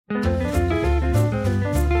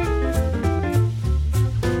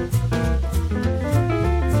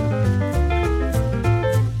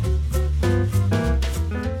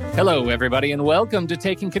Hello, everybody, and welcome to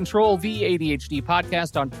Taking Control, the ADHD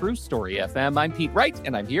podcast on True Story FM. I'm Pete Wright,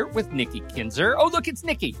 and I'm here with Nikki Kinzer. Oh, look, it's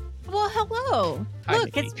Nikki. Well, hello. Hi,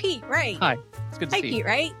 Look, Nikki. it's Pete Wright. Hi, it's good to Hi, see you. Pete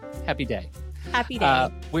Wright. Happy day. Happy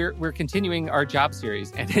day. We're continuing our job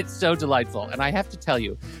series, and it's so delightful. And I have to tell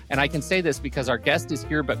you, and I can say this because our guest is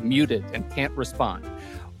here but muted and can't respond.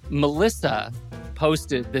 Melissa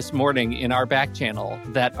posted this morning in our back channel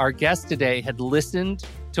that our guest today had listened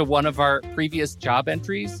to one of our previous job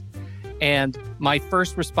entries. And my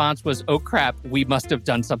first response was, oh, crap, we must have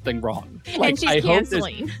done something wrong. And she's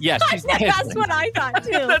canceling. Yes, she's canceling. That's what I thought,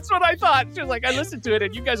 too. That's what I thought. She was like, I listened to it,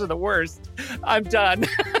 and you guys are the worst. I'm done.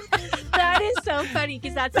 That is so funny,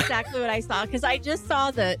 because that's exactly what I saw. Because I just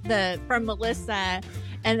saw the from Melissa,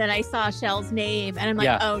 and then I saw Shell's name, and I'm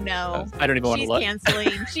like, oh, no. I don't even want to look. She's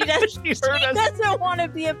canceling. She doesn't want to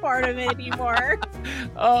be a part of it anymore.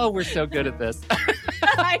 Oh, we're so good at this.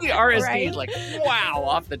 The RSD is like, wow,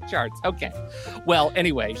 off the charts. Okay. Well,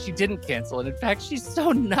 anyway, she didn't cancel. And in fact, she's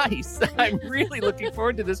so nice. I'm really looking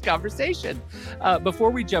forward to this conversation. Before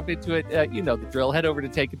we jump into it, you know the drill. Head over to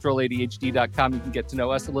TakeControlADHD.com. You can get to know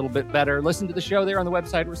us a little bit better. Listen to the show there on the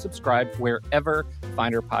website or subscribe wherever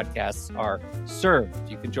finer podcasts are served.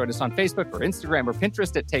 You can join us on Facebook or Instagram or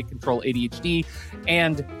Pinterest at Take Control ADHD.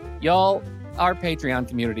 And y'all, our Patreon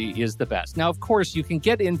community is the best. Now, of course, you can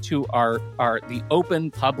get into the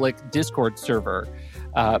open public Discord server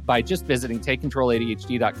by just visiting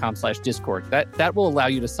TakeControlADHD.com/Discord. That will allow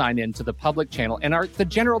you to sign in to the public channel. And the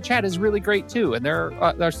general chat is really great, too. And there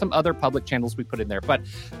are some other public channels we put in there. But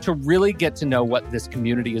to really get to know what this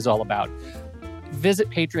community is all about, visit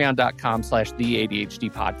patreon.com/the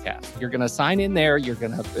ADHD podcast. You're going to sign in there. You're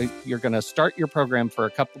going to start your program for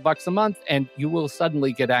a couple bucks a month, and you will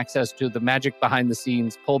suddenly get access to the magic behind the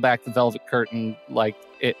scenes, pull back the velvet curtain, like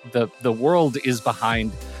the world is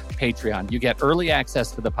behind Patreon. You get early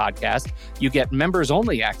access to the podcast. You get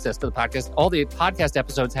members-only access to the podcast. All the podcast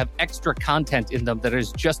episodes have extra content in them that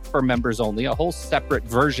is just for members only, a whole separate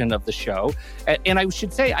version of the show. And I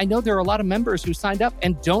should say, I know there are a lot of members who signed up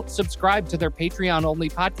and don't subscribe to their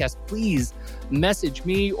Patreon-only podcast. Please message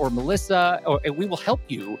me or Melissa, and we will help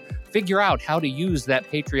you figure out how to use that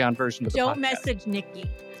Patreon version of the podcast. Don't message Nikki.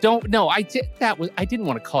 I didn't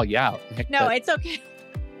want to call you out, Nick, no, it's okay.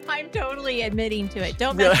 I'm totally admitting to it.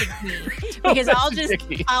 Don't message me, because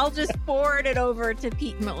I'll just forward it over to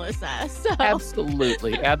Pete and Melissa. So.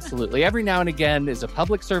 Absolutely. Every now and again is a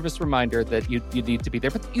public service reminder that you need to be there.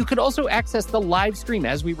 But you could also access the live stream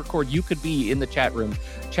as we record. You could be in the chat room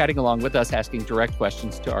chatting along with us, asking direct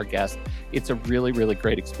questions to our guests. It's a really, really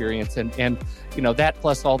great experience. And you know, that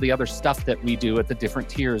plus all the other stuff that we do at the different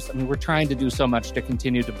tiers. I mean, we're trying to do so much to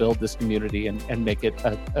continue to build this community and make it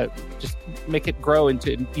just make it grow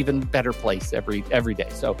into an even better place every day.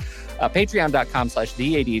 So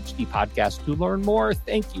patreon.com/the ADHD podcast to learn more.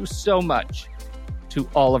 Thank you so much to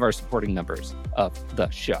all of our supporting members of the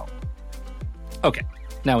show. Okay,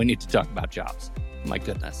 now we need to talk about jobs. My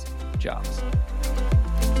goodness, jobs.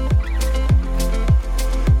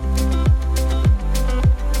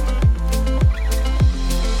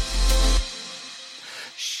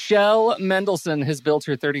 Shell Mendelson has built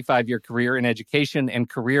her 35-year career in education and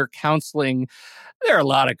career counseling. There are a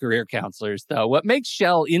lot of career counselors, though. What makes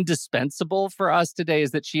Shell indispensable for us today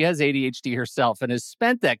is that she has ADHD herself and has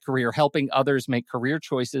spent that career helping others make career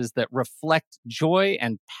choices that reflect joy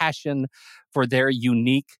and passion for their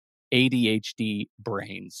unique ADHD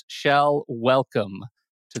brains. Shell, welcome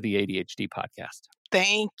to the ADHD podcast.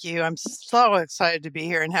 Thank you. I'm so excited to be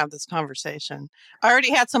here and have this conversation. I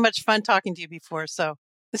already had so much fun talking to you before, so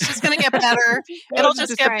it's just going to get better. It'll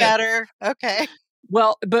just get better. Okay.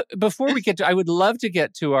 Well, but before we get to, I would love to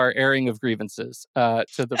get to our airing of grievances to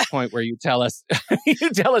the point where you tell us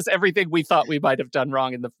everything we thought we might have done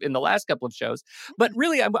wrong in the last couple of shows. But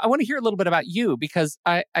really, I want to hear a little bit about you, because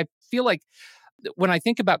I feel like when I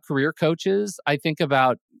think about career coaches, I think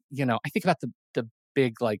about the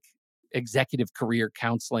big, like, executive career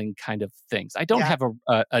counseling kind of things. I don't have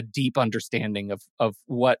a deep understanding of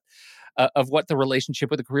what the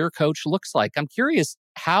relationship with a career coach looks like. I'm curious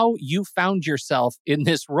how you found yourself in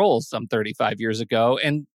this role some 35 years ago,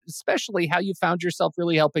 and especially how you found yourself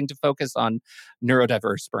really helping to focus on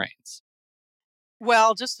neurodiverse brains.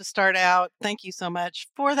 Well, just to start out, thank you so much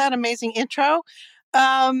for that amazing intro.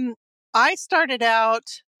 I started out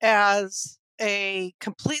as a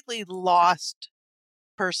completely lost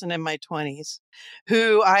person in my 20s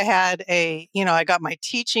who I had I got my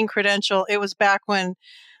teaching credential. It was back when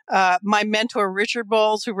my mentor, Richard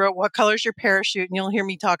Bowles, who wrote What Color's Your Parachute, and you'll hear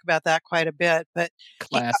me talk about that quite a bit. But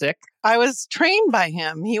classic. I was trained by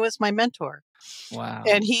him. He was my mentor. Wow.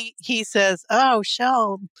 And he says, "Oh,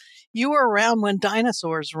 Shell, you were around when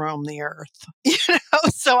dinosaurs roamed the earth."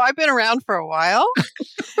 So I've been around for a while.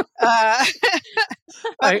 Uh,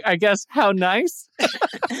 I guess how nice.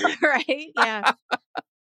 Right? Yeah.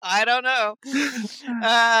 I don't know.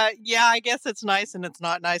 Yeah, I guess it's nice and it's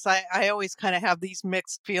not nice. I always kind of have these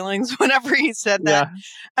mixed feelings whenever he said that.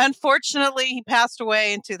 Yeah. Unfortunately, he passed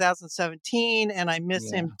away in 2017, and I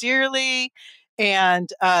miss him dearly. And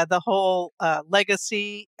the whole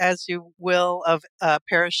legacy, as you will, of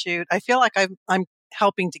Parachute, I feel like I'm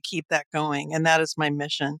helping to keep that going, and that is my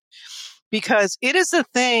mission. Because it is a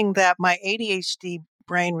thing that my ADHD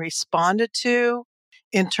brain responded to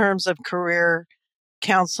in terms of career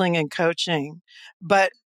counseling and coaching.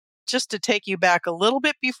 But just to take you back a little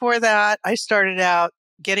bit before that, I started out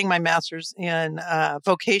getting my master's in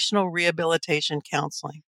vocational rehabilitation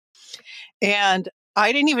counseling. And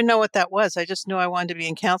I didn't even know what that was. I just knew I wanted to be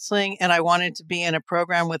in counseling, and I wanted to be in a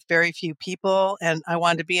program with very few people. And I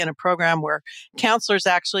wanted to be in a program where counselors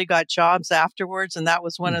actually got jobs afterwards. And that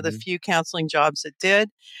was one of the few counseling jobs that did.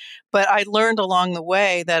 But I learned along the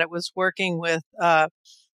way that it was working with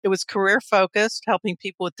it was career focused, helping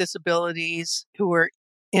people with disabilities who were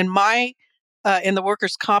in in the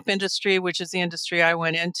workers' comp industry, which is the industry I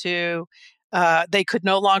went into. They could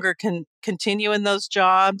no longer continue in those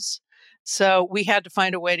jobs. So we had to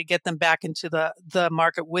find a way to get them back into the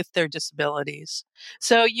market with their disabilities.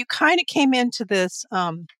 So you kind of came into this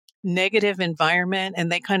negative environment,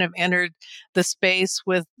 and they kind of entered the space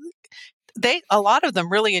with a lot of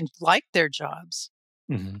them really liked their jobs.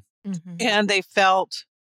 And they felt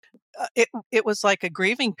it was like a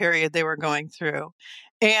grieving period they were going through.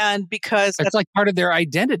 And because it's like part of their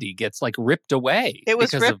identity gets like ripped away. It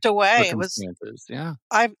was ripped away. It was,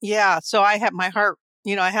 so I had my heart,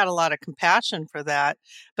 I had a lot of compassion for that.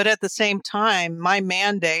 But at the same time, my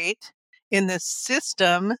mandate in this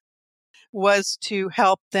system was to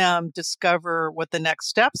help them discover what the next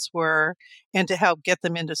steps were and to help get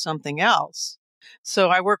them into something else. So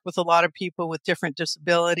I work with a lot of people with different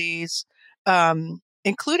disabilities,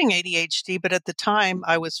 including ADHD, but at the time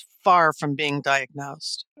I was far from being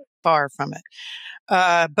diagnosed, far from it.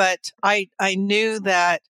 But I knew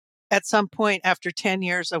that at some point after 10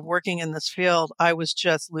 years of working in this field, I was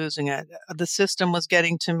just losing it. The system was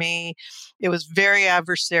getting to me. It was very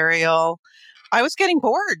adversarial. I was getting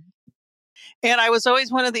bored. And I was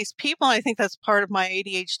always one of these people, I think that's part of my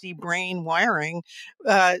ADHD brain wiring,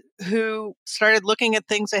 who started looking at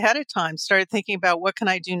things ahead of time, started thinking about what can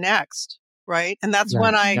I do next, right? And that's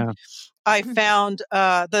when I found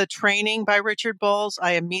the training by Richard Bowles.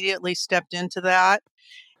 I immediately stepped into that,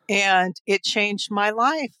 and it changed my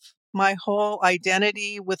life, my whole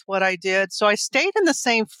identity with what I did. So I stayed in the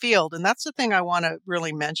same field, and that's the thing I want to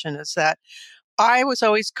really mention is that I was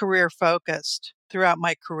always career focused throughout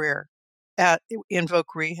my career at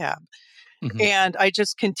Invoke Rehab. And I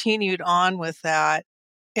just continued on with that.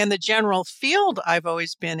 And the general field I've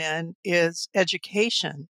always been in is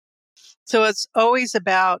education. So it's always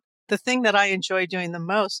about the thing that I enjoy doing the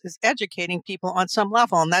most is educating people on some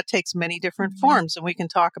level. And that takes many different forms, and we can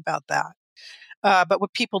talk about that. But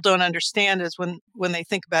what people don't understand is when they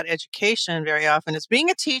think about education very often is being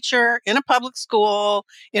a teacher in a public school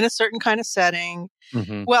in a certain kind of setting.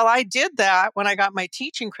 Well, I did that when I got my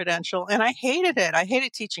teaching credential, and I hated it. I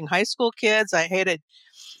hated teaching high school kids. I hated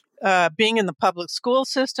being in the public school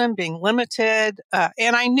system, being limited.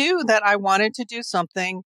 And I knew that I wanted to do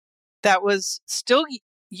something that was still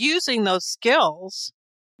using those skills,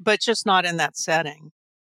 but just not in that setting.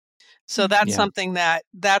 So that's something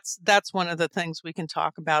that's one of the things we can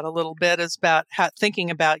talk about a little bit is about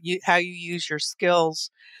thinking about how you use your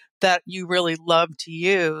skills that you really love to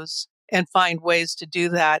use and find ways to do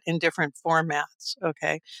that in different formats.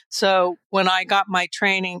 Okay. So when I got my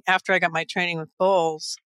training, after I got my training with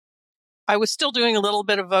Bowles, I was still doing a little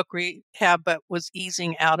bit of voc rehab, but was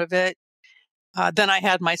easing out of it. Then I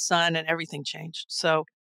had my son and everything changed. So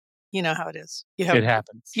you know how it is. It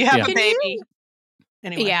happens. You have a baby.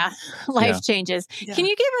 Anyway. Yeah, life changes. Yeah. Can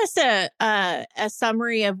you give us a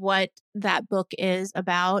summary of what that book is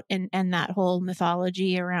about and that whole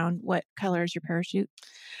mythology around what color is your parachute?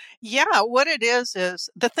 Yeah, what it is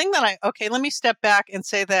the thing that let me step back and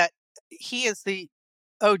say that he is the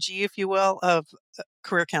OG, if you will, of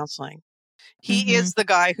career counseling. He is the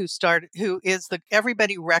guy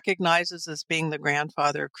everybody recognizes as being the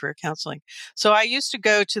grandfather of career counseling. So I used to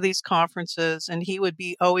go to these conferences, and he would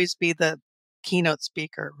always be the keynote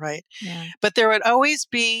speaker, right? Yeah. But there would always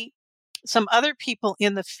be some other people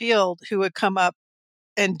in the field who would come up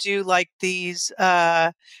and do like these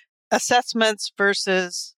assessments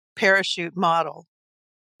versus parachute model.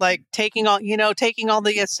 like taking all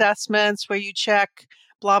the assessments where you check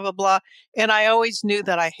blah, blah, blah. And I always knew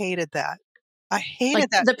that I hated that. I hated Like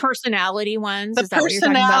that. the personality ones. The Is that what you're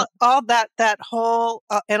talking about? all that whole,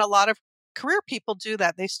 and a lot of career people do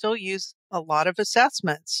that. They still use a lot of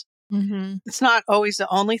assessments. Mm-hmm. It's not always the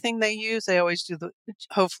only thing they use. They always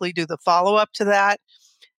hopefully do the follow up to that.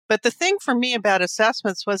 But the thing for me about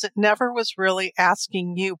assessments was it never was really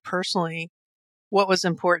asking you personally what was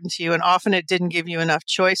important to you. And often it didn't give you enough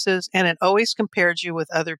choices. And it always compared you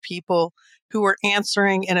with other people who were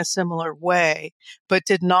answering in a similar way, but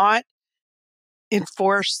did not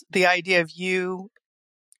enforce the idea of you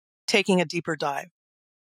taking a deeper dive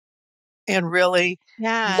and really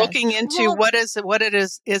looking into what it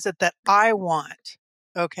is it that I want.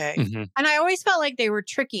 Okay. Mm-hmm. And I always felt like they were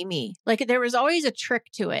tricking me. Like there was always a trick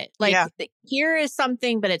to it. Like here is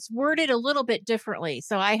something, but it's worded a little bit differently.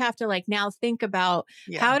 So I have to like now think about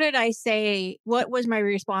how did I say, what was my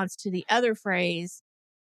response to the other phrase?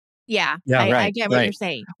 Yeah, I get what you're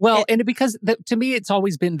saying. Well, because to me, it's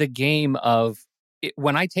always been the game of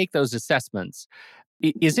when I take those assessments,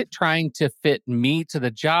 is it trying to fit me to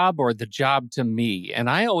the job or the job to me? And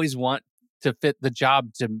I always want to fit the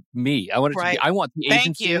job to me. I want it to be, I want the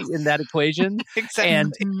agency in that equation. Exactly.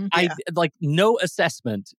 And I like no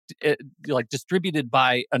assessment like distributed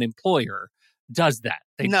by an employer does that.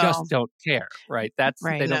 They just don't care, right? They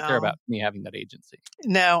don't care about me having that agency.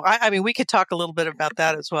 No, I mean, we could talk a little bit about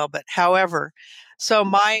that as well. But however, so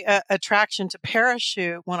my attraction to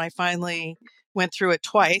Parachute, when I finally went through it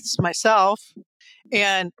twice myself,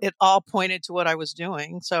 and it all pointed to what I was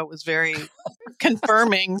doing. So it was very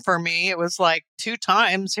confirming for me. It was like 2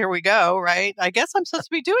 times, here we go, right? I guess I'm supposed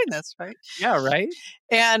to be doing this, right? Yeah, right.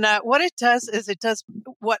 And what it does is it does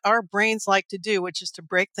what our brains like to do, which is to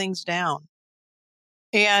break things down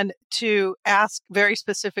and to ask very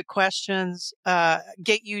specific questions,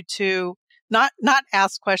 get you to not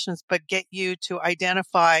ask questions, but get you to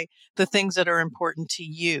identify the things that are important to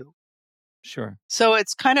you. Sure. So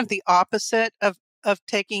it's kind of the opposite of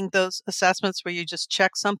taking those assessments where you just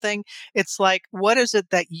check something. It's like, what is it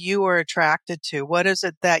that you are attracted to? What is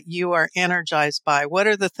it that you are energized by? What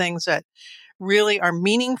are the things that really are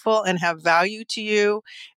meaningful and have value to you?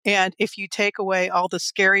 And if you take away all the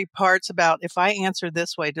scary parts about, if I answer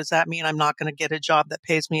this way, does that mean I'm not going to get a job that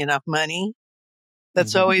pays me enough money?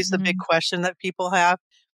 That's always the big question that people have.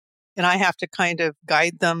 And I have to kind of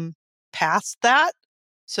guide them past that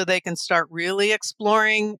so they can start really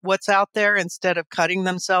exploring what's out there instead of cutting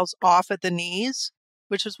themselves off at the knees,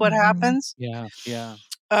 which is what happens. Yeah, yeah.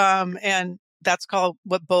 And that's called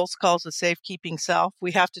what Bowles calls a safekeeping self.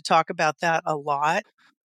 We have to talk about that a lot.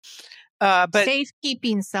 But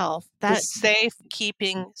safekeeping self. The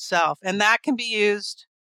safekeeping self. And that can be used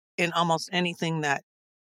in almost anything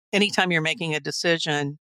anytime you're making a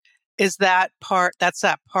decision, that's that part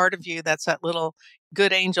of you, that's that little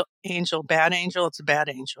good angel, bad angel. It's a bad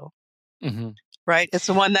angel, right? It's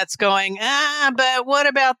the one that's going, but what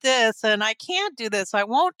about this? And I can't do this. I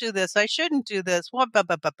won't do this. I shouldn't do this. What, but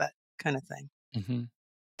kind of thing.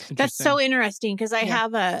 That's so interesting because I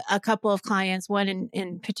have a couple of clients, one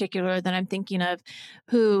in particular that I'm thinking of,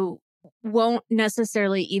 who won't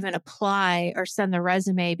necessarily even apply or send the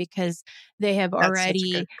resume because they have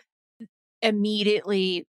already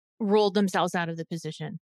immediately ruled themselves out of the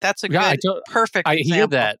position. That's a good, perfect example. I hear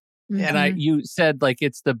that. And you said like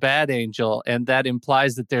it's the bad angel, and that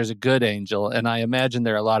implies that there's a good angel. And I imagine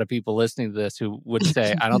there are a lot of people listening to this who would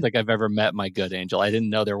say, I don't think I've ever met my good angel. I didn't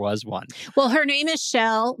know there was one. Well, her name is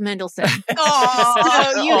Shell Mendelson.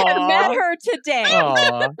 So you have met her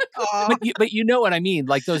today. But you know what I mean?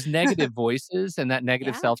 Like those negative voices and that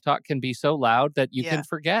negative self-talk can be so loud that you can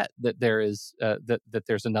forget that there is that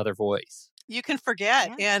there's another voice. You can forget.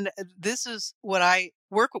 Yeah. And this is what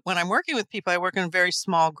when I'm working with people, I work in a very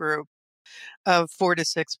small group of 4 to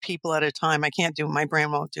 6 people at a time. My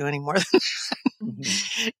brain won't do any more than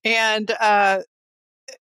that. And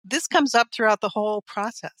this comes up throughout the whole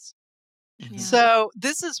process. Yeah. So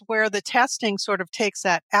this is where the testing sort of takes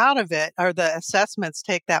that out of it, or the assessments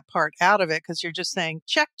take that part out of it, because you're just saying,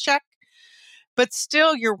 check, check. But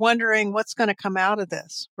still, you're wondering what's going to come out of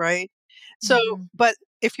this, right? So, but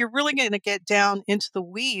if you're really going to get down into the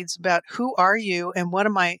weeds about who are you and what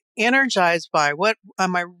am I energized by, what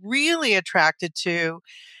am I really attracted to,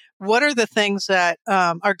 what are the things that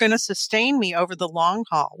are going to sustain me over the long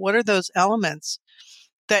haul? What are those elements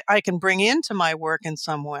that I can bring into my work in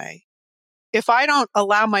some way? If I don't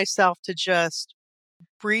allow myself to just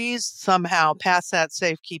breeze somehow past that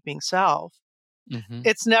safekeeping self,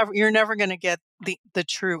 Mm-hmm. You're never going to get the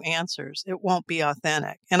true answers. It won't be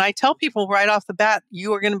authentic. And I tell people right off the bat,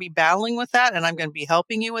 you are going to be battling with that, and I'm going to be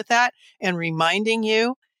helping you with that and reminding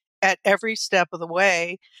you at every step of the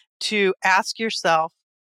way to ask yourself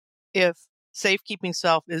if safekeeping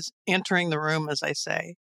self is entering the room, as I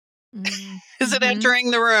say. Mm-hmm. Is it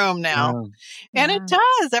entering the room now? Yeah. And it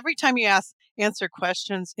does every time you answer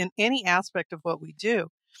questions in any aspect of what we do.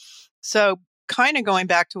 So kind of going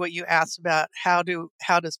back to what you asked about how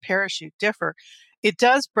does parachute differ? It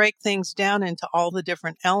does break things down into all the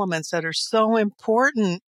different elements that are so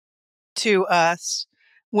important to us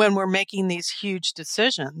when we're making these huge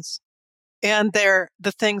decisions. And they're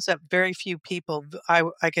the things that very few people,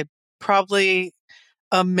 I could probably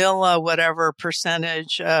whatever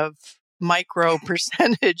percentage of micro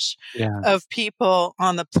percentage Yeah. of people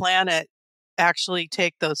on the planet actually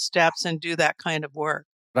take those steps and do that kind of work.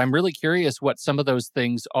 But I'm really curious what some of those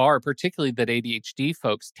things are, particularly that ADHD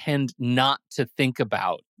folks tend not to think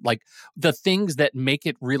about. Like the things that make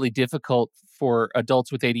it really difficult for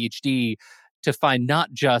adults with ADHD to find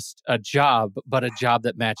not just a job, but a job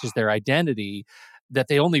that matches their identity, that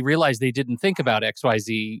they only realize they didn't think about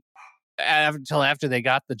XYZ until after they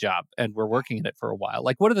got the job and were working in it for a while.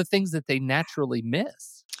 Like, what are the things that they naturally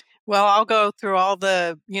miss? Well, I'll go through all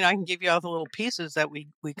I can give you all the little pieces that we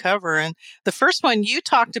cover. And the first one you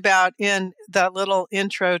talked about in that little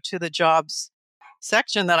intro to the jobs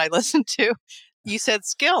section that I listened to, you said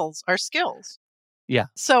our skills. Yeah.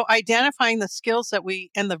 So identifying the skills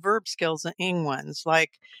and the verb skills, the ing ones,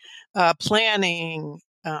 like planning,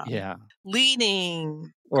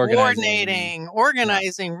 leading, coordinating,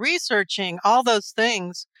 organizing, researching, all those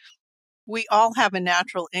things we all have a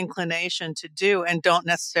natural inclination to do and don't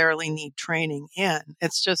necessarily need training in.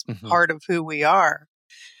 It's just part of who we are.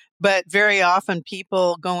 But very often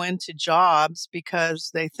people go into jobs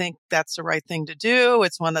because they think that's the right thing to do.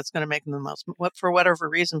 It's one that's going to make them the most, for whatever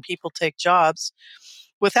reason, people take jobs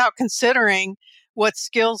without considering what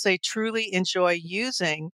skills they truly enjoy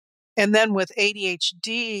using. And then with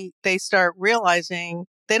ADHD, they start realizing,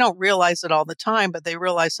 they don't realize it all the time, but they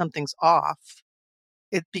realize something's off.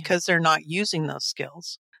 Because they're not using those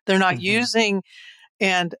skills. They're not using,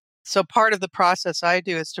 and so part of the process I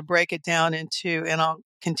do is to break it down into, and I'll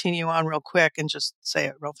continue on real quick and just say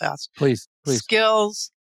it real fast. Please.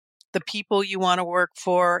 Skills, the people you want to work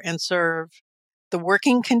for and serve, the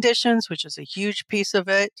working conditions, which is a huge piece of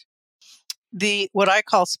it, what I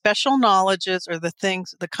call special knowledges, or the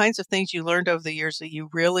kinds of things you learned over the years that you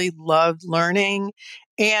really loved learning,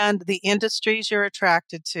 and the industries you're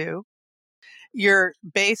attracted to, your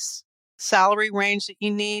base salary range that you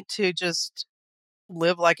need to just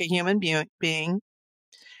live like a human being,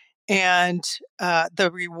 and the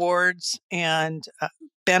rewards and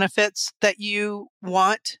benefits that you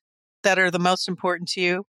want that are the most important to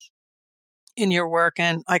you in your work.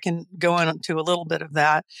 And I can go into a little bit of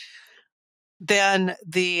that. Then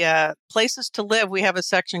the places to live, we have a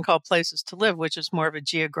section called places to live, which is more of a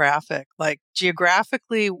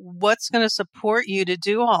geographically, what's going to support you to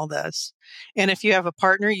do all this? And if you have a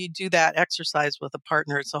partner, you do that exercise with a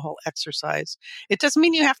partner. It's a whole exercise. It doesn't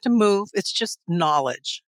mean you have to move. It's just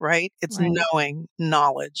knowledge, right? It's knowing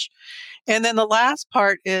knowledge. And then the last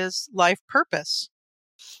part is life purpose.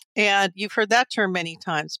 And you've heard that term many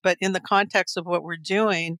times, but in the context of what we're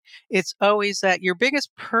doing, it's always that your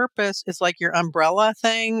biggest purpose is like your umbrella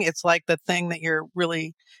thing. It's like the thing that you're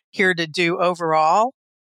really here to do overall.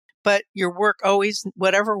 But your work always,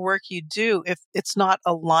 whatever work you do, if it's not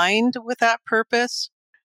aligned with that purpose,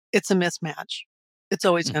 it's a mismatch. It's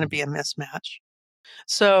always going to be a mismatch.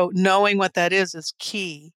 So knowing what that is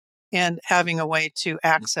key, and having a way to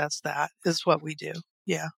access that is what we do.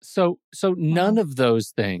 Yeah. So none of those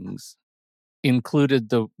things included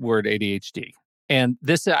the word ADHD. And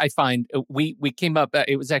this, I find, we came up,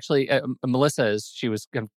 it was actually Melissa, as she was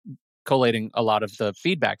collating a lot of the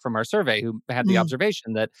feedback from our survey, who had the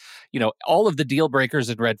observation that, all of the deal breakers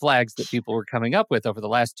and red flags that people were coming up with over the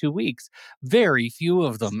last 2 weeks, very few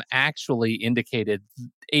of them actually indicated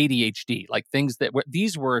ADHD, like things that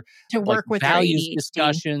these were to work with values ADHD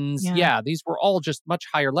discussions. Yeah, these were all just much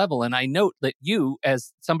higher level. And I note that you,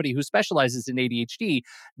 as somebody who specializes in ADHD,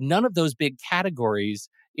 none of those big categories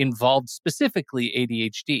involved specifically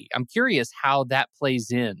ADHD. I'm curious how that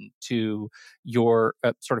plays in to your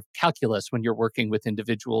sort of calculus when you're working with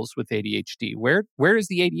individuals with ADHD. Where does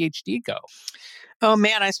the ADHD go? Oh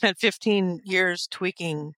man, I spent 15 years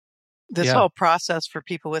tweaking this whole process for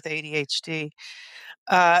people with ADHD.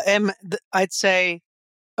 And I'd say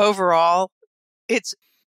overall, it's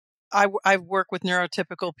I've worked with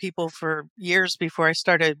neurotypical people for years before I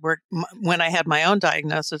started when I had my own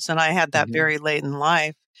diagnosis, and I had that very late in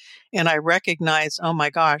life. And I recognized, oh my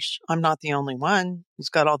gosh, I'm not the only one who's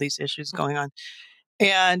got all these issues going on.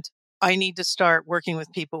 And I need to start working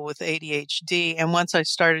with people with ADHD. And once I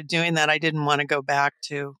started doing that, I didn't want to go back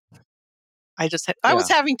to, I was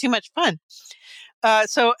having too much fun.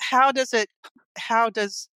 So how does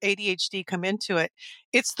ADHD come into it?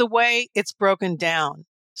 It's the way it's broken down.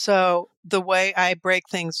 So the way I break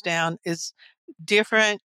things down is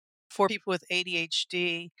different for people with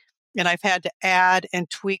ADHD. And I've had to add and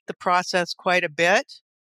tweak the process quite a bit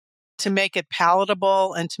to make it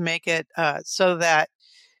palatable and to make it so that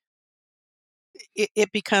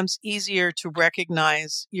it becomes easier to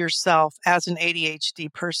recognize yourself as an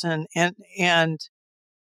ADHD person and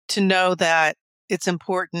to know that it's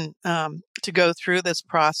important to go through this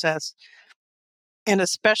process, and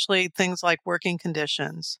especially things like working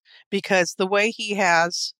conditions, because the way he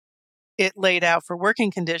has it laid out for working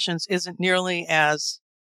conditions isn't nearly as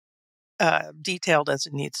detailed as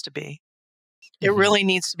it needs to be. It really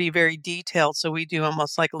needs to be very detailed. So we do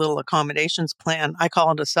almost like a little accommodations plan. I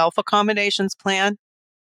call it a self-accommodations plan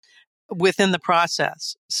within the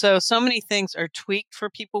process. So many things are tweaked for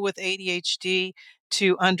people with ADHD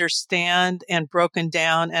to understand and broken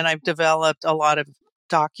down. And I've developed a lot of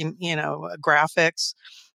graphics.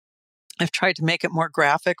 I've tried to make it more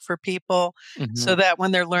graphic for people so that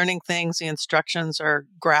when they're learning things, the instructions are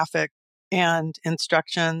graphic and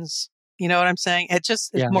instructions. You know what I'm saying?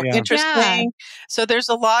 It's more interesting. Yeah. So there's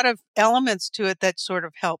a lot of elements to it that sort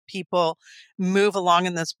of help people move along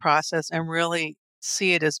in this process and really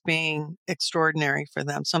see it as being extraordinary for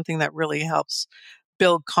them, something that really helps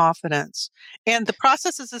build confidence. And the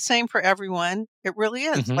process is the same for everyone. It really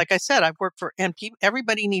is. Like I said, I've worked for, and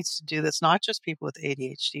everybody needs to do this, not just people with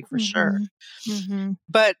ADHD for sure.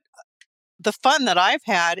 But the fun that I've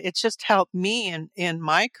had, it's just helped me in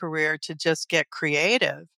my career to just get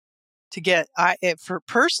creative.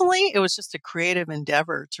 Personally, it was just a creative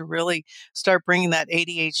endeavor to really start bringing that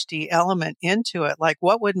ADHD element into it. Like,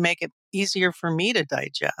 what would make it easier for me to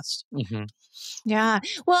digest? Yeah.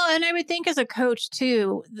 Well, and I would think as a coach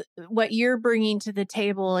too, what you're bringing to the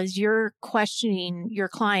table is you're questioning your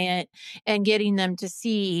client and getting them to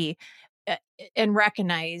see and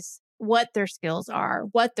recognize what their skills are,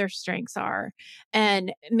 what their strengths are,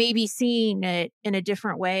 and maybe seeing it in a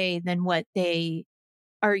different way than what they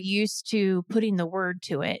are used to putting the word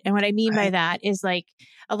to it. And what I mean by that is, like,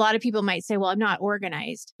 a lot of people might say, well, I'm not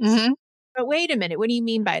organized. But wait a minute, what do you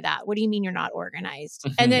mean by that? What do you mean you're not organized?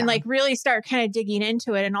 And then like really start kind of digging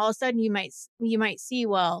into it. And all of a sudden you might see,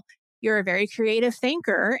 well, you're a very creative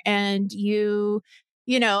thinker, and you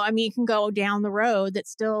can go down the road that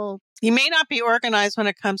still. You may not be organized when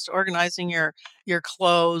it comes to organizing your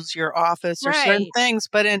clothes, your office, or certain things,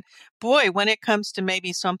 but when it comes to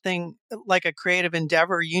maybe something like a creative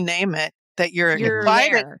endeavor, you name it, that you're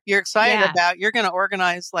excited about, you're going to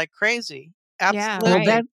organize like crazy. Absolutely.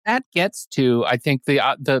 Well, that gets to, I think,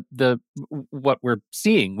 the what we're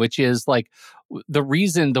seeing, which is like the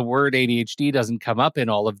reason the word ADHD doesn't come up in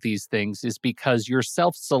all of these things is because you're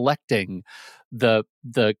self-selecting the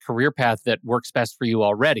career path that works best for you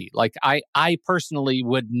already. Like I personally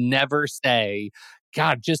would never say,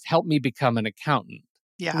 God, just help me become an accountant.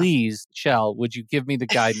 Please, Shell, would you give me the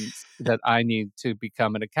guidance that I need to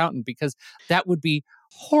become an accountant? Because that would be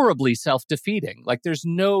horribly self-defeating. Like there's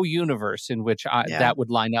no universe in which that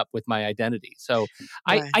would line up with my identity. So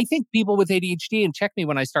I think people with ADHD, and check me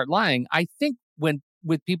when I start lying, I think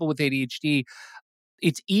with people with ADHD,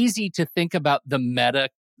 it's easy to think about the meta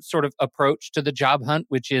sort of approach to the job hunt,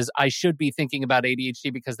 which is I should be thinking about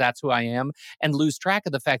ADHD because that's who I am, and lose track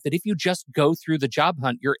of the fact that if you just go through the job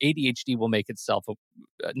hunt, your ADHD will make itself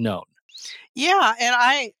known. Yeah.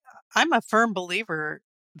 And I'm a firm believer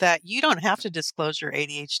that you don't have to disclose your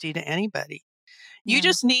ADHD to anybody. You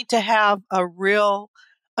just need to have a real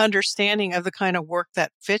understanding of the kind of work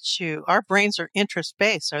that fits you. Our brains are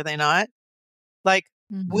interest-based, are they not? Like,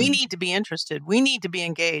 we need to be interested. We need to be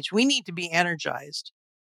engaged. We need to be energized.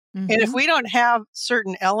 And if we don't have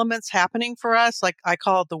certain elements happening for us, like I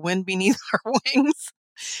call it the wind beneath our wings,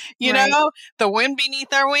 the wind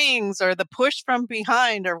beneath our wings, or the push from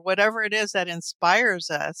behind, or whatever it is that inspires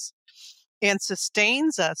us and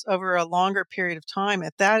sustains us over a longer period of time.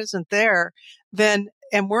 If that isn't there, then,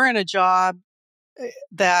 and we're in a job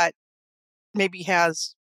that maybe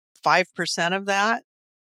has 5% of that,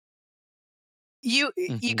 you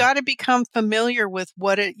got to become familiar with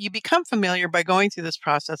you become familiar by going through this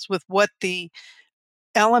process with what the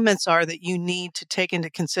elements are that you need to take into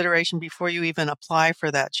consideration before you even apply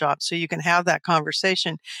for that job, so you can have that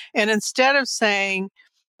conversation. And instead of saying,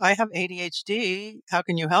 I have ADHD, how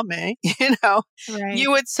can you help me? Right.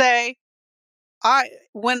 You would say,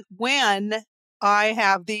 when I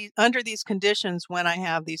have under these conditions, when I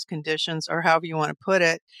have these conditions, or however you want to put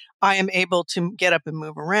it, I am able to get up and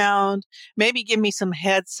move around. Maybe give me some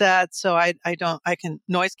headsets so I can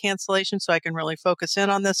noise cancellation so I can really focus in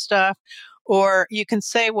on this stuff. Or you can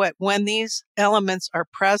say when these elements are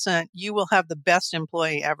present, you will have the best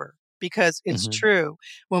employee ever, because it's true.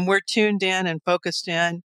 When we're tuned in and focused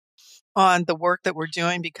in on the work that we're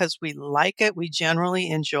doing because we like it, we generally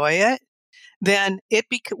enjoy it, then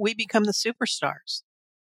we become the superstars.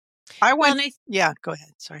 Yeah, go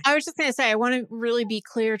ahead. Sorry. I was just going to say, I want to really be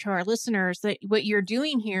clear to our listeners that what you're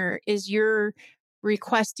doing here is you're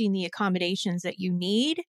requesting the accommodations that you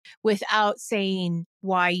need without saying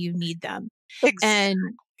why you need them. Exactly.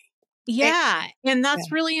 And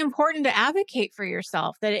that's really important to advocate for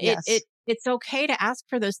yourself, that Yes. it's okay to ask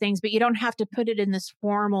for those things, but you don't have to put it in this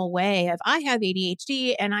formal way of, I have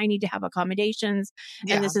ADHD and I need to have accommodations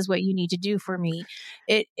and this is what you need to do for me.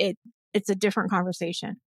 It's a different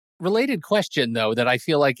conversation. Related question, though, that I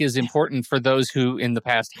feel like is important for those who in the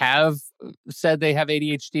past have said they have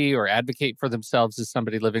ADHD or advocate for themselves as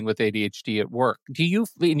somebody living with ADHD at work. Do you,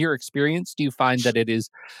 in your experience, do you find that it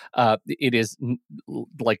is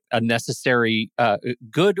like a necessary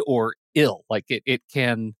good or ill? Like it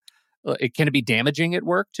can be damaging at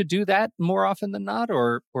work to do that more often than not,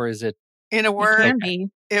 or is it? In a word,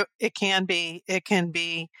 it can be. It can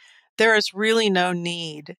be. There is really no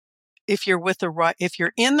need. If you're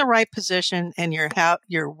in the right position and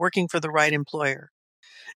you're working for the right employer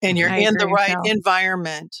and you're in the right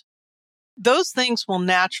environment, those things will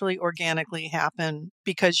naturally, organically happen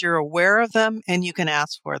because you're aware of them and you can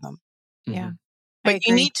ask for them. Yeah. But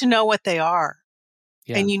you need to know what they are.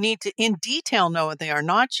 Yeah. And you need to in detail know what they are,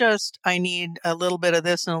 not just, I need a little bit of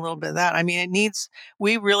this and a little bit of that. I mean,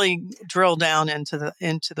 we really drill down into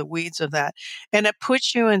the weeds of that. And it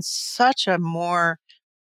puts you in such a more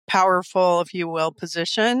powerful, if you will,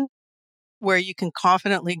 position where you can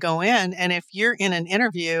confidently go in. And if you're in an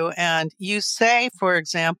interview and you say, for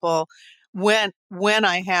example, when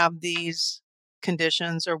I have these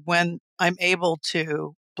conditions, or when I'm able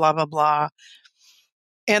to blah, blah, blah,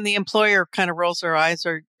 and the employer kind of rolls their eyes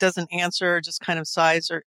or doesn't answer, or just kind of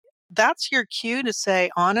sighs, or that's your cue to say,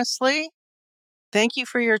 honestly, thank you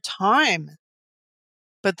for your time,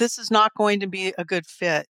 but this is not going to be a good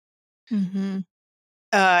fit. And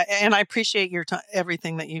I appreciate your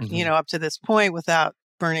everything that you've, up to this point, without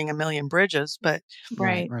burning a million bridges. But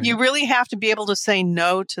you really have to be able to say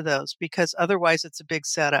no to those, because otherwise it's a big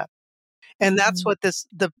setup. And that's what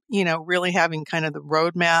really having kind of the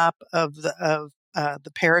roadmap of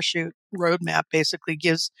the parachute roadmap basically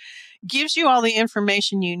gives you all the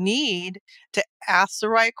information you need to ask the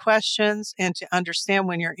right questions and to understand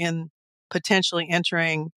when you're potentially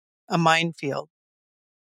entering a minefield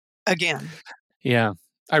again. Yeah.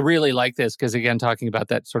 I really like this because, again, talking about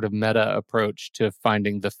that sort of meta approach to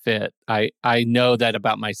finding the fit, I know that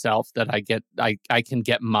about myself, that I can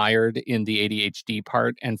get mired in the ADHD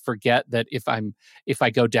part and forget that if I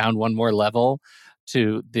go down one more level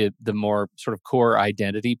to the more sort of core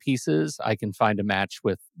identity pieces, I can find a match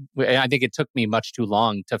with. I think it took me much too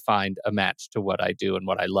long to find a match to what I do and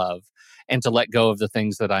what I love, and to let go of the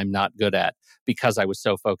things that I'm not good at because I was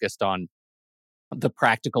so focused on the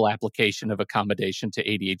practical application of accommodation to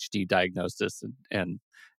ADHD diagnosis and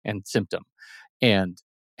symptom. And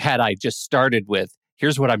had I just started with,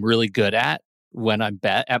 here's what I'm really good at when I'm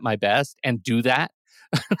at my best, and do that,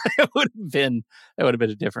 that would have been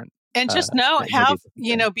a different. And just know how,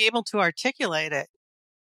 be able to articulate it.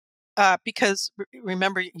 Because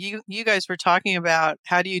remember, you guys were talking about,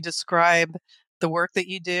 how do you describe the work that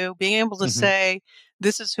you do? Being able to say,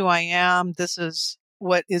 this is who I am. This is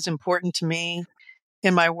what is important to me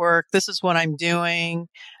in my work. This is what I'm doing.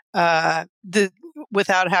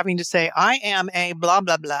 Without having to say, I am a blah,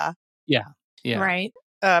 blah, blah. Yeah. Yeah. Right.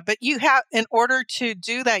 But in order to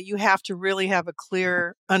do that, you have to really have a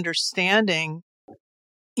clear understanding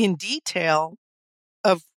in detail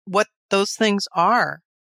of what those things are,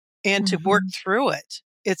 and to work through it.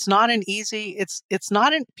 It's not an easy,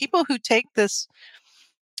 people who take the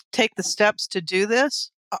steps to do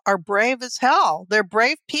this are brave as hell. They're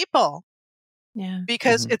brave people. Yeah.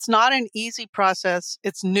 Because it's not an easy process.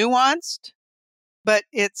 It's nuanced, but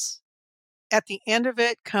at the end of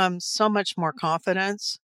it comes so much more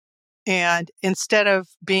confidence. And instead of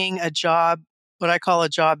being what I call a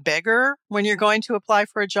job beggar when you're going to apply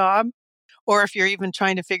for a job, or if you're even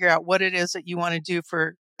trying to figure out what it is that you want to do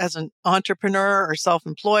as an entrepreneur or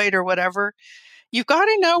self-employed or whatever, you've got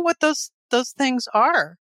to know what those things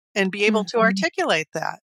are and be able to articulate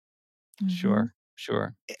that. Sure.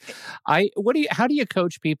 How do you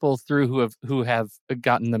coach people through who have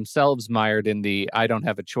gotten themselves mired in the I don't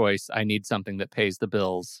have a choice, I need something that pays the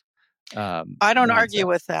bills? I don't argue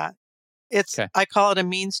with that. Okay. I call it a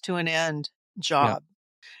means to an end job.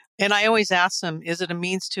 Yeah. And I always ask them, is it a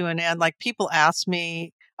means to an end? Like people ask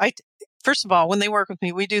me, first of all, when they work with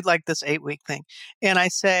me, we do like this 8-week thing. And I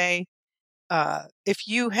say, if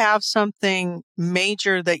you have something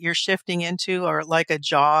major that you're shifting into, or like a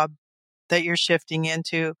job that you're shifting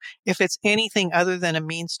into, if it's anything other than a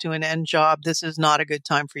means to an end job, this is not a good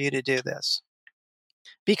time for you to do this.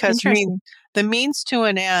 Because the means to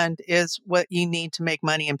an end is what you need to make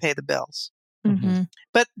money and pay the bills. Mm-hmm.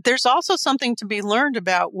 But there's also something to be learned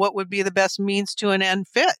about what would be the best means to an end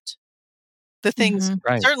fit. The things,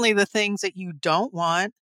 certainly the things that you don't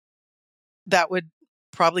want, that would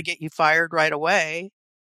probably get you fired right away.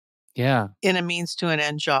 Yeah. In a means to an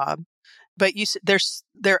end job. But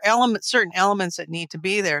there are certain elements that need to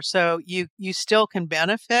be there. So you still can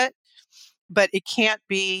benefit, but it can't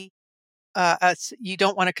be, you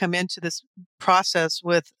don't want to come into this process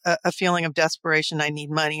with a feeling of desperation. I need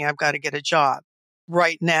money. I've got to get a job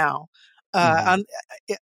right now.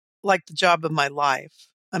 Like the job of my life,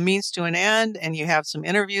 a means to an end, and you have some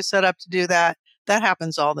interviews set up to do that. That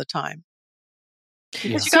happens all the time.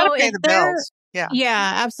 Because you got to pay the bills.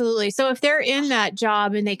 Yeah, absolutely. So if they're in that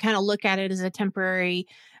job and they kind of look at it as a temporary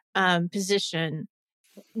position,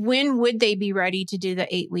 when would they be ready to do the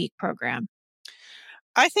 8-week program?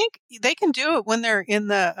 I think they can do it when they're in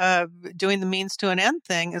the doing the means to an end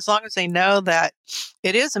thing, as long as they know that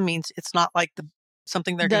it is a means. It's not like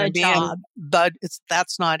something they're going to be in, but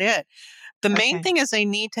that's not it. The main thing is they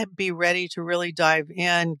need to be ready to really dive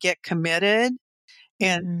in, get committed,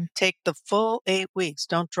 and take the full 8 weeks.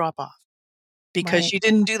 Don't drop off because you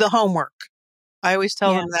didn't do the homework. I always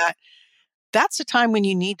tell them that. That's the time when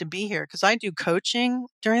you need to be here, because I do coaching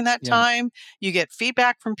during that time. You get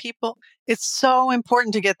feedback from people. It's so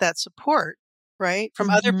important to get that support, right? From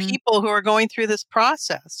other people who are going through this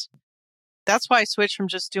process. That's why I switched from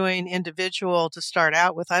just doing individual to start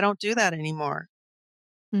out with. I don't do that anymore.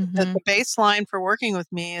 The baseline for working with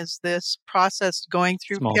me is this process going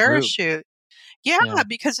through Small parachute. Group. Yeah,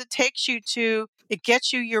 because it gets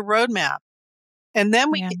you your roadmap. And then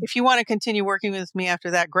if you want to continue working with me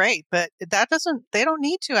after that, great. But they don't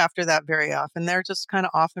need to after that very often. They're just kind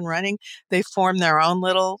of off and running. They form their own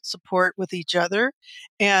little support with each other.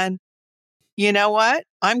 And you know what?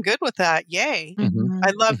 I'm good with that. Yay.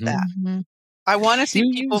 I love that. I want to see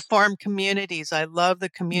people form communities. I love the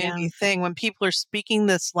community thing. When people are speaking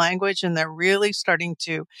this language and they're really starting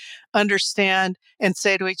to understand and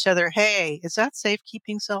say to each other, hey, is that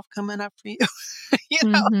safekeeping self coming up for you?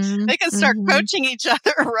 They can start coaching each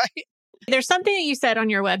other, right? There's something that you said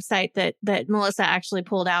on your website that Melissa actually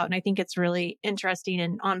pulled out, and I think it's really interesting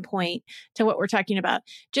and on point to what we're talking about.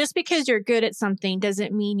 Just because you're good at something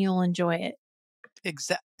doesn't mean you'll enjoy it.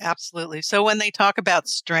 Absolutely. So when they talk about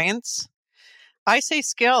strengths, I say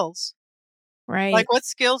skills. Right. Like, what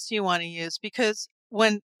skills do you want to use? Because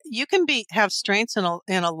when you can have strengths in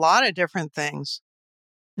a lot of different things,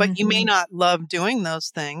 but you may not love doing those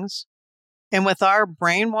things. And with our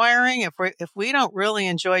brain wiring, if we don't really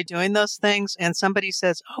enjoy doing those things, and somebody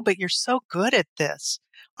says, "Oh, but you're so good at this,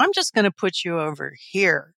 I'm just going to put you over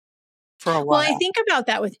here for a while." Well, I think about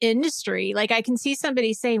that with industry. Like, I can see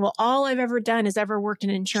somebody saying, "Well, all I've ever done is ever worked in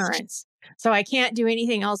insurance, so I can't do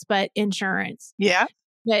anything else but insurance." Yeah.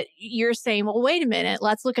 But you're saying, well, wait a minute,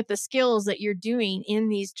 let's look at the skills that you're doing in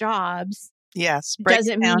these jobs. Yes.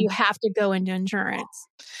 Doesn't mean you have to go into insurance.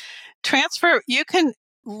 You can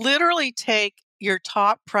literally take your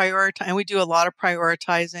top priority, and we do a lot of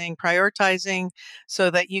prioritizing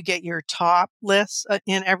so that you get your top lists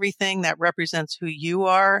in everything that represents who you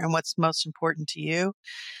are and what's most important to you.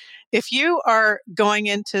 If you are going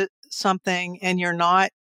into something and you're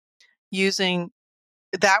not using,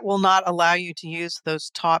 that will not allow you to use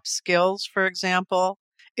those top skills, for example,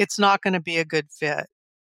 it's not going to be a good fit.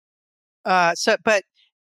 But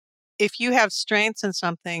if you have strengths in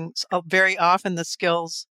something, very often the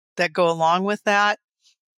skills that go along with that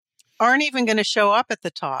aren't even going to show up at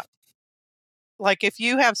the top. Like if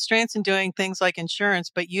you have strengths in doing things like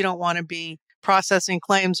insurance, but you don't want to be processing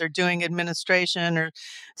claims or doing administration or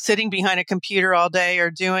sitting behind a computer all day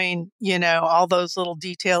or doing, all those little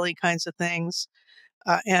detail-y kinds of things.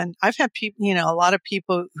 And I've had people, a lot of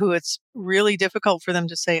people who it's really difficult for them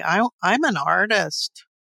to say, I'm an artist.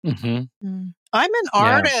 I'm an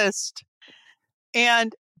artist.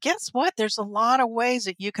 And guess what? There's a lot of ways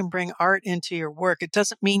that you can bring art into your work. It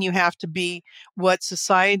doesn't mean you have to be what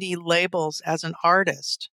society labels as an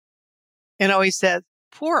artist and always says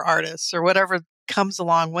poor artists or whatever comes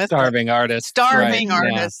along with it. Starving artists. Starving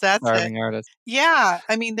right. artists. Yeah. That's Starving it. artists. Yeah.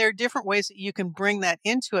 I mean, there are different ways that you can bring that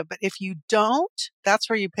into it. But if you don't, that's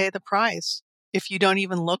where you pay the price. If you don't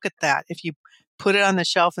even look at that, if you put it on the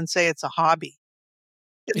shelf and say it's a hobby.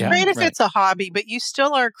 It's Yeah, great if right. it's a hobby, but you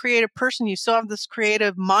still are a creative person. You still have this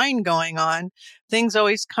creative mind going on. Things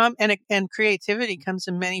always come, and creativity comes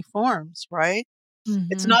in many forms, right?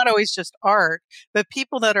 It's not always just art, but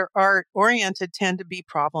people that are art oriented tend to be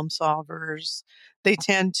problem solvers. They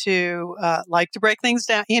tend to like to break things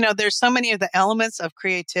down. You know, there's so many of the elements of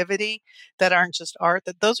creativity that aren't just art,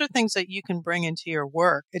 that those are things that you can bring into your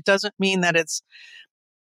work. It doesn't mean that it's,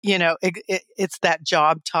 you know, it's that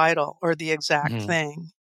job title or the exact Mhm.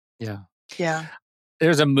 thing. Yeah. Yeah.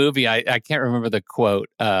 There's a movie, I can't remember the quote,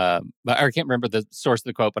 but I can't remember the source of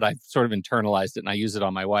the quote, but I've sort of internalized it and I use it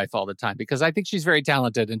on my wife all the time because I think she's very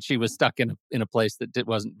talented and she was stuck in a place that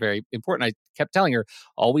wasn't very important. I kept telling her,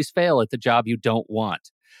 always fail at the job you don't want.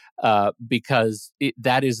 Because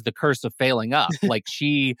that is the curse of failing up. Like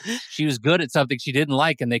she was good at something she didn't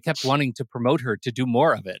like, and they kept wanting to promote her to do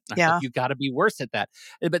more of it. And I'm Yeah. like, you got to be worse at that.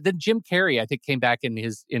 But then Jim Carrey, I think, came back in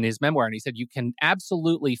his memoir, and he said, you can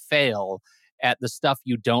absolutely fail at the stuff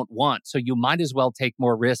you don't want, so you might as well take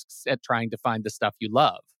more risks at trying to find the stuff you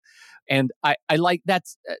love. And I like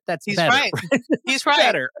that's He's better. right. He's right.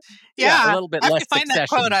 Better. Yeah. A little bit I have less to find that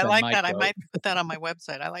Succession quote. I than like my that. I quote. might put that on my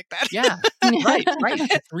website. I like that. Yeah, right.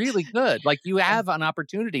 It's really good. Like you have an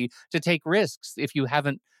opportunity to take risks if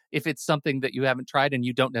it's something that you haven't tried and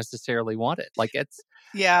you don't necessarily want it. Like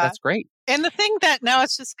Yeah. that's great. And the thing that now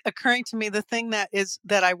it's just occurring to me, the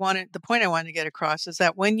point I wanted to get across is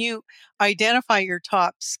that when you identify your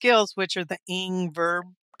top skills, which are the ing verb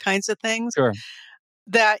kinds of things, Sure.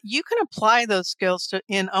 that you can apply those skills to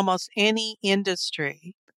in almost any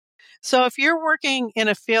industry. So if you're working in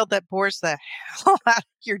a field that bores the hell out of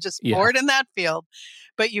you, you're just Yeah. bored in that field,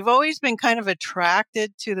 but you've always been kind of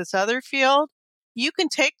attracted to this other field, you can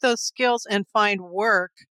take those skills and find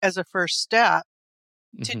work as a first step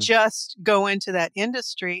to Mhm. just go into that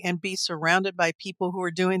industry and be surrounded by people who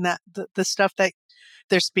are doing that, the stuff that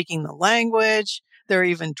they're speaking the language. They're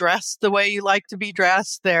even dressed the way you like to be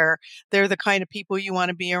dressed. They're the kind of people you want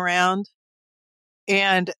to be around.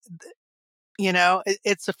 And you know,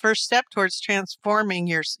 it's the first step towards transforming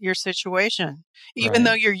your situation, even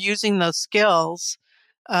though Right. you're using those skills.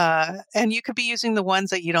 And you could be using the ones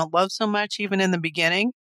that you don't love so much, even in the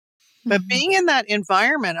beginning. But being in that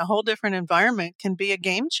environment, a whole different environment, can be a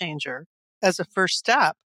game changer as a first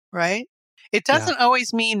step, right? It Yeah. doesn't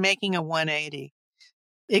always mean making a 180.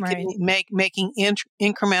 It Right. can mean making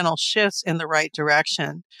incremental shifts in the right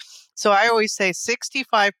direction. So I always say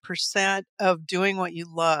 65% of doing what you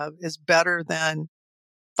love is better than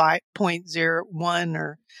 5.01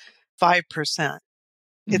 or 5%.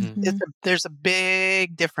 Mhm. There's a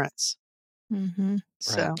big difference. Right.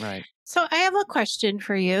 So Right. So I have a question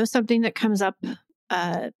for you, something that comes up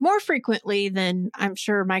more frequently than I'm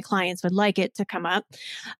sure my clients would like it to come up.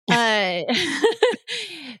 Uh,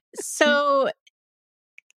 so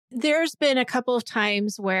there's been a couple of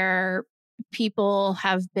times where people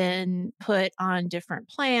have been put on different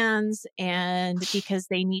plans, and because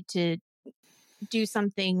they need to do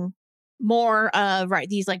something more right,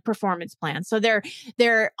 these like performance plans, so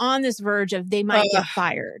they're on this verge of they might get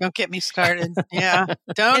fired. don't get me started. Yeah.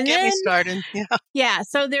 Don't And get me then started. Yeah.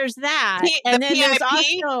 so there's that, The and then there's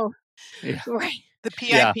PIP? also Yeah. right. The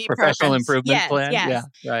Yeah. PIP Professional programs. improvement Yes, plan. yes.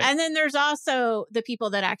 Yeah. Right. And then there's also the people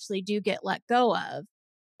that actually do get let go of,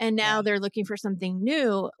 and now Yeah. they're looking for something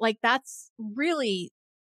new. Like that's really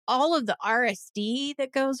all of the RSD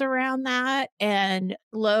that goes around that, and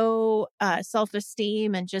low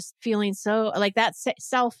self-esteem, and just feeling so like that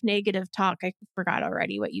self-negative talk. I forgot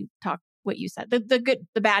already what you said.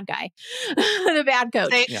 The bad guy, the bad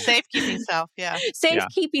coach. Safekeeping self. Yeah.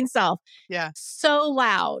 Safekeeping self. Yeah. So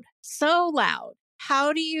loud.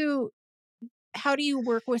 How do you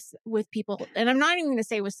work with people? And I'm not even going to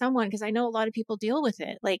say with someone, because I know a lot of people deal with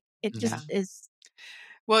it. Like it just Yeah. is.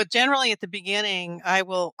 Well, generally at the beginning, I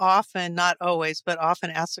will often, not always, but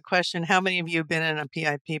often ask the question, how many of you have been in a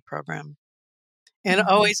PIP program? And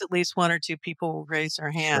always at least one or two people will raise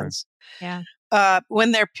their hands. Yeah.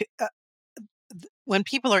 When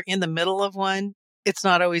people are in the middle of one, it's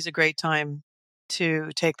not always a great time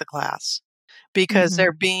to take the class because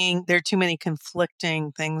there are too many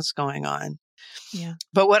conflicting things going on. Yeah.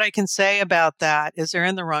 But what I can say about that is they're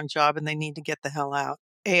in the wrong job and they need to get the hell out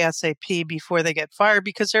ASAP before they get fired,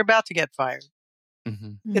 because they're about to get fired.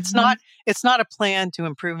 Mhm. It's not a plan to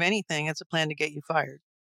improve anything. It's a plan to get you fired.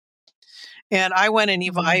 And I went and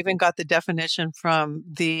I even got the definition from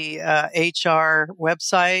the HR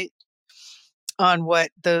website on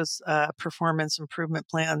what those performance improvement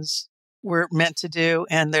plans were meant to do.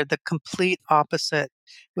 And they're the complete opposite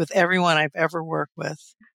with everyone I've ever worked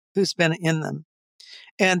with who's been in them.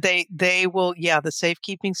 And they will, the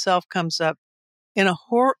safekeeping self comes up in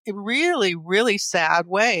really, really sad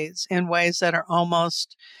ways, in ways that are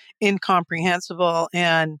almost incomprehensible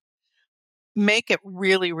and make it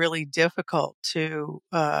really, really difficult to,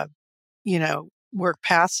 work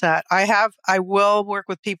past that. I will work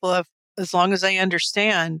with people as long as I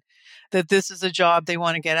understand that this is a job they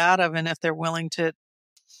want to get out of. And if they're willing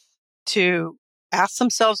to ask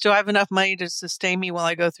themselves, do I have enough money to sustain me while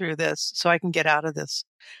I go through this so I can get out of this?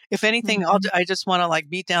 If anything, I just want to like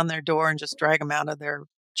beat down their door and just drag them out of their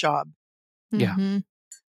job. Yeah.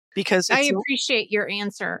 Because I appreciate your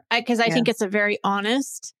answer because I think it's a very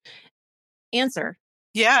honest answer.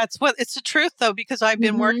 Yeah, it's the truth though, because I've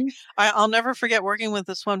been working. I'll never forget working with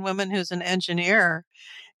this one woman who's an engineer,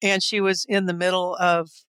 and she was in the middle of,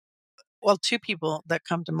 two people that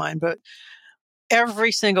come to mind, but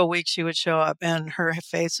every single week she would show up and her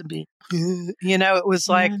face would be, it was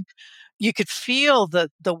like you could feel the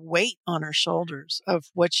weight on her shoulders of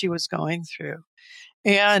what she was going through.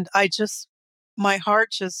 And my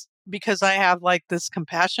heart just, because I have like this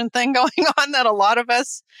compassion thing going on that a lot of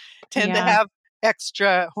us tend to have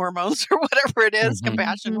extra hormones or whatever it is,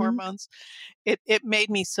 compassion hormones. It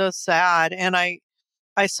made me so sad. And I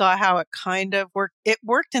saw how it kind of worked. It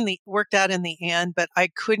worked out in the end, but I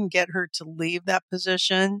couldn't get her to leave that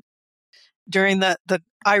position during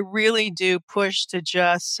I really do push to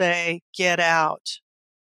just say, get out,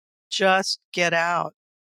 just get out.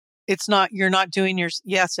 It's not, you're not doing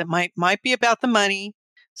yes, it might be about the money.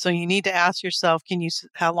 So you need to ask yourself,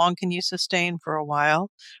 how long can you sustain for a while?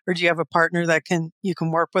 Or do you have a partner that you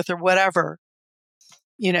can work with or whatever?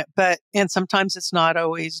 And sometimes it's not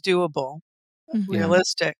always doable,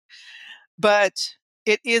 realistic, but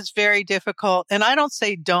it is very difficult. And I don't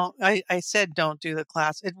say I said don't do the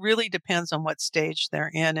class. It really depends on what stage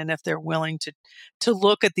they're in and if they're willing to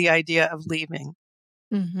look at the idea of leaving.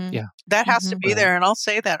 Yeah. That has to be there. And I'll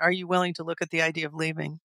say that. Are you willing to look at the idea of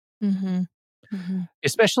leaving?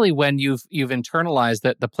 Especially when you've internalized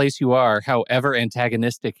that the place you are, however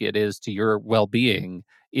antagonistic it is to your well-being,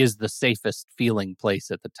 is the safest feeling place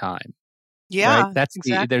at the time. Yeah, right? That's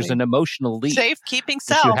exactly. There's an emotional leap. Safekeeping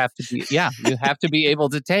self. You have to be able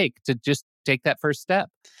to just take that first step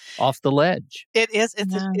off the ledge. It is.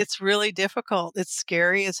 It's really difficult. It's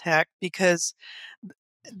scary as heck because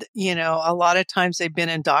a lot of times they've been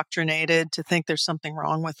indoctrinated to think there's something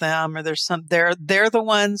wrong with them, or they're the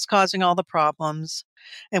ones causing all the problems.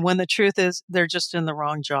 And when the truth is they're just in the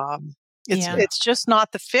wrong job. It's just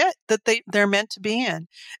not the fit that they're meant to be in.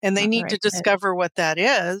 And they need to discover what that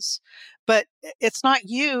is. But it's not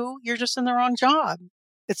you. You're just in the wrong job.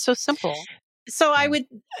 It's so simple. So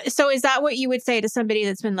is that what you would say to somebody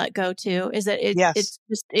that's been let go too? Is that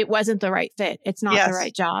it wasn't the right fit. It's not the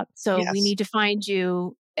right job. So we need to find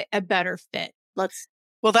you a better fit. That's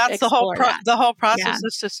the whole the whole process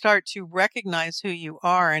is to start to recognize who you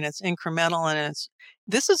are, and it's incremental, and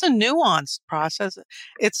this is a nuanced process.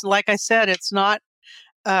 It's like I said, it's not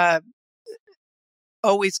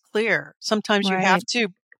always clear. Sometimes you have to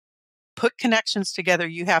put connections together.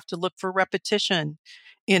 You have to look for repetition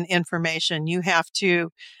in information. You have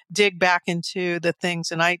to dig back into the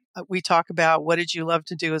things. And we talk about, what did you love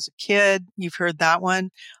to do as a kid? You've heard that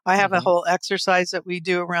one. I have a whole exercise that we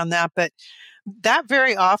do around that, but that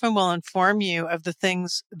very often will inform you of the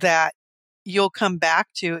things that you'll come back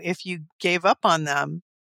to if you gave up on them.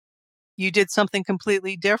 You did something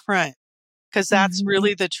completely different, because that's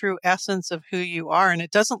really the true essence of who you are. And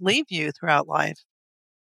it doesn't leave you throughout life.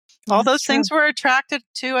 All those things we're attracted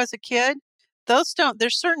to as a kid, there's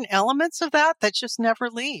certain elements of that just never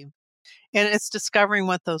leave. And it's discovering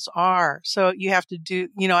what those are. So you have to do,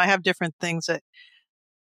 I have different things that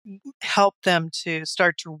help them to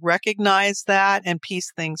start to recognize that and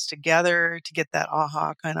piece things together to get that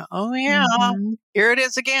aha kind of, oh yeah, here it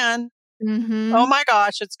is again. Oh my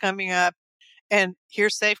gosh, it's coming up. And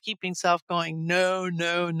here's safekeeping self going, no,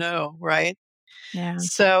 no, no. Right. Yeah.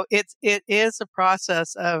 So it is a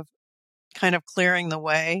process of kind of clearing the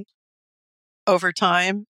way over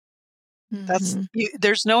time.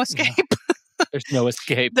 There's no escape. There's no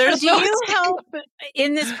escape. Do you help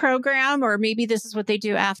in this program, or maybe this is what they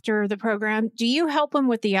do after the program? Do you help them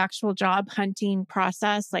with the actual job hunting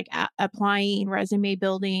process, like applying, resume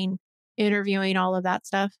building, interviewing, all of that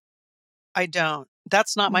stuff? I don't.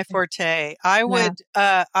 That's not my forte. I would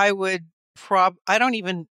I don't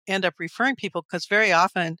even end up referring people because very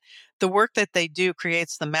often the work that they do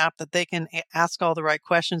creates the map that they can ask all the right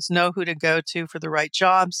questions, know who to go to for the right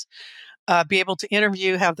jobs, be able to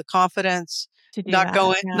interview, have the confidence, To do not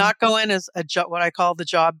that. go in as what I call the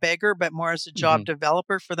job beggar, but more as a job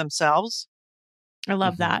developer for themselves. I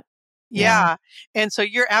love that. Yeah. And so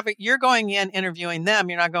you're going in interviewing them.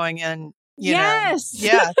 You're not going in, Yes.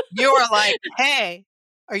 Yeah. You are like, hey,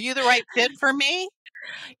 are you the right fit for me?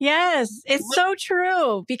 Yes, it's so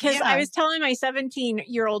true because I Yeah. was telling my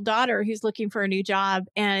 17-year-old daughter who's looking for a new job,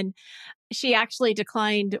 and she actually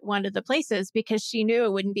declined one of the places because she knew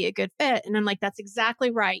it wouldn't be a good fit. And I'm like, that's exactly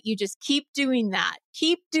right. You just keep doing that.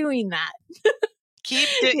 Keep doing that.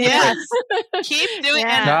 Yes. Keep doing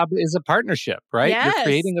Yeah. it. Job is a partnership, right? Yes. You're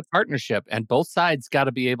creating a partnership, and both sides got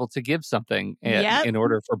to be able to give something Yep. in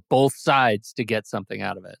order for both sides to get something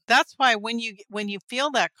out of it. That's why when you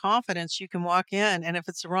feel that confidence, you can walk in, and if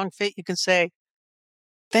it's the wrong fit, you can say,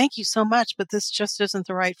 thank you so much, but this just isn't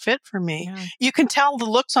the right fit for me. Yeah. You can tell the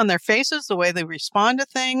looks on their faces, the way they respond to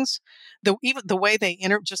things, even the way they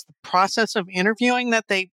just the process of interviewing that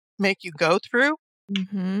they make you go through,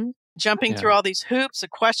 jumping through all these hoops, the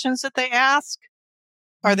questions that they ask,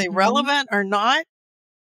 are they relevant or not?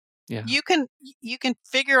 Yeah. You can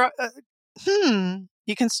figure out,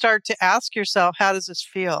 you can start to ask yourself, how does this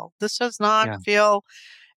feel? This does not feel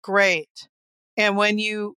great. And when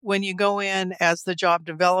you go in as the job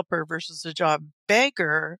developer versus the job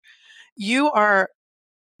beggar, you are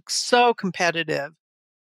so competitive.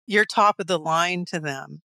 You're top of the line to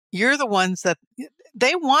them. You're the ones that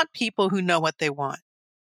they want, people who know what they want.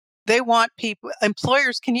 They want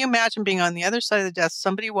employers. Can you imagine being on the other side of the desk?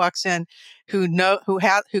 Somebody walks in who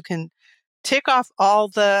can tick off all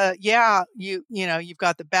the, you've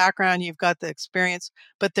got the background, you've got the experience,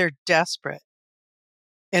 but they're desperate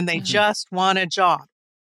and they just want a job.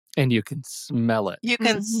 And you can smell it. You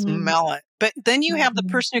can smell it. But then you have the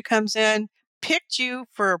person who comes in, picked you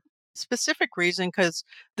for a specific reason because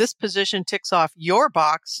this position ticks off your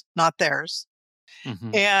box, not theirs.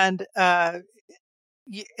 And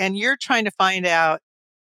you're trying to find out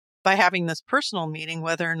by having this personal meeting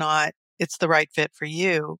whether or not it's the right fit for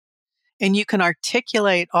you. And you can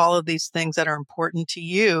articulate all of these things that are important to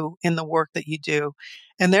you in the work that you do.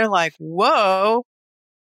 And they're like, whoa,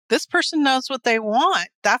 this person knows what they want.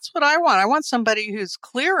 That's what I want. I want somebody who's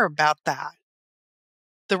clear about that.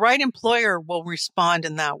 The right employer will respond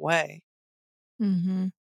in that way.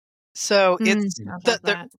 So it's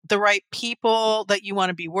the right people that you want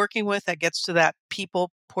to be working with that gets to that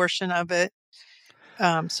people portion of it.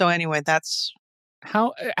 So anyway, that's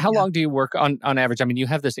how long do you work on average? I mean, you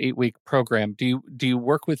have this 8-week program. Do you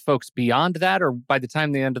work with folks beyond that, or by the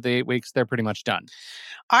time the end of the 8 weeks, they're pretty much done?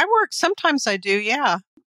 I work. Sometimes I do, yeah.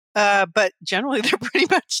 But generally they're pretty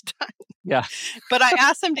much done. Yeah. But I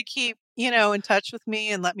ask them to keep, in touch with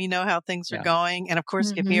me and let me know how things are going. And of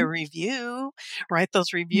course, give me a review, write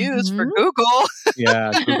those reviews for Google.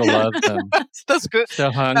 Yeah. Google loves them. That's good.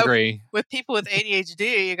 So hungry. With people with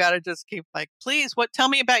ADHD, you got to just keep like, please, tell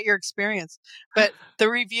me about your experience. But the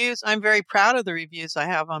reviews, I'm very proud of the reviews I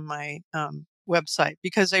have on my, website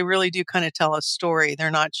because they really do kind of tell a story.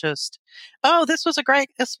 They're not just, oh, this was a great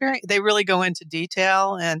experience. They really go into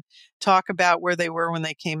detail and talk about where they were when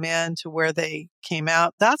they came in to where they came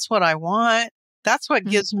out. That's what I want. That's what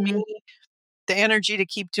gives me the energy to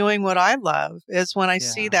keep doing what I love is when I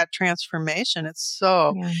see that transformation. It's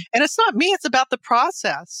and it's not me, it's about the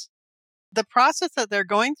process. The process that they're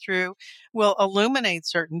going through will illuminate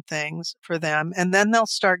certain things for them. And then they'll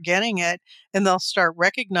start getting it and they'll start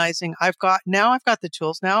recognizing I've got the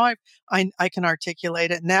tools. Now I can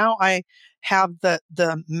articulate it. Now I have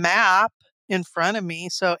the map in front of me.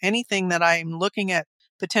 So anything that I'm looking at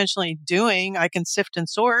potentially doing, I can sift and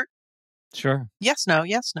sort. Sure. Yes, no,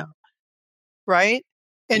 yes, no. Right.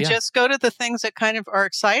 And just go to the things that kind of are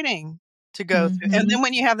exciting to go through. And then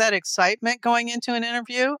when you have that excitement going into an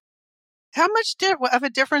interview, how much of a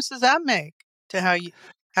difference does that make to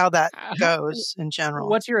how that goes in general?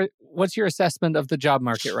 What's your assessment of the job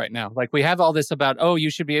market right now? Like we have all this about, you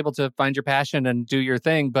should be able to find your passion and do your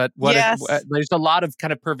thing, but there's a lot of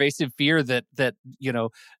kind of pervasive fear that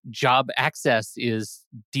job access is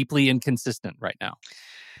deeply inconsistent right now.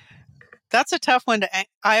 That's a tough one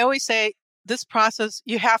I always say this process,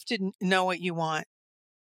 you have to know what you want.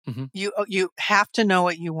 You have to know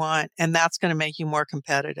what you want, and that's going to make you more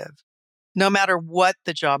competitive. No matter what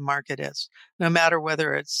the job market is, no matter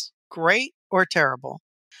whether it's great or terrible,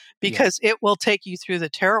 because it will take you through the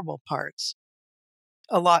terrible parts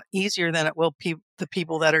a lot easier than it will the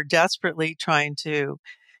people that are desperately trying to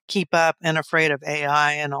keep up and afraid of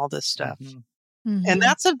AI and all this stuff. Mm-hmm. And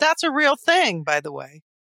that's a real thing, by the way.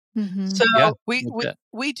 So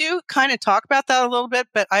we do kind of talk about that a little bit,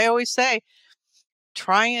 but I always say,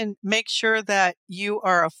 try and make sure that you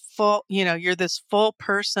are you're this full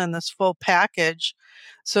person, this full package,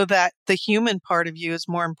 so that the human part of you is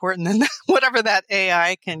more important than whatever that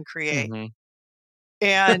AI can create. Mm-hmm.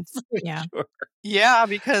 And sure.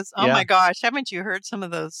 Because, oh my gosh, haven't you heard some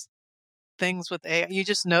of those things with AI? You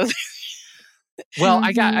just know. Well,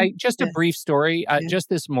 I just a brief story. Just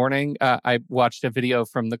this morning, I watched a video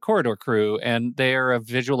from the Corridor Crew, and they're a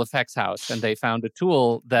visual effects house, and they found a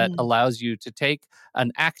tool that allows you to take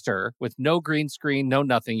an actor with no green screen, no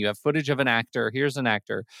nothing. You have footage of an actor. Here's an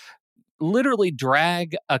actor. Literally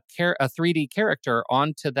drag a 3D character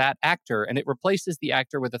onto that actor, and it replaces the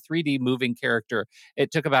actor with a 3D moving character.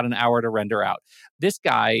 It took about an hour to render out. This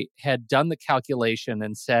guy had done the calculation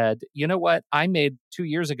and said, you know what? 2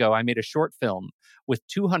 years ago, I made a short film with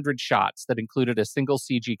 200 shots that included a single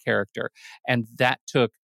CG character, and that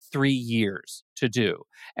took 3 years to do.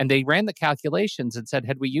 And they ran the calculations and said,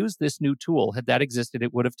 had we used this new tool, had that existed,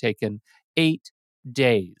 it would have taken 8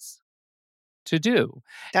 days to do.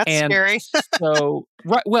 That's scary. So,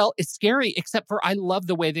 well, it's scary, except for I love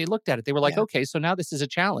the way they looked at it. They were like, okay, so now this is a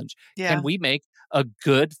challenge. Yeah. Can we make a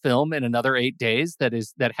good film in another 8 days that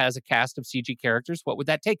has a cast of CG characters? What would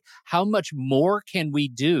that take? How much more can we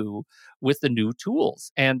do with the new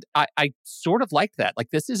tools? And I sort of like that.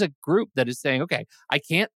 Like, this is a group that is saying, okay, I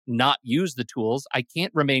can't not use the tools. I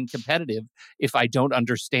can't remain competitive if I don't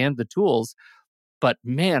understand the tools. But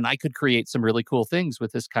man, I could create some really cool things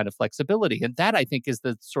with this kind of flexibility. And that, I think, is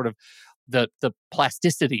the sort of the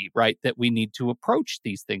plasticity, right, that we need to approach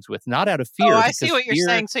these things with, not out of fear. Oh, I see what you're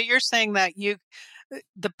saying. So you're saying that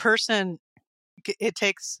the person, it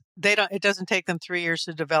doesn't take them 3 years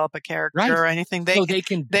to develop a character or anything. They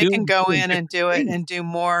can go in and do it and do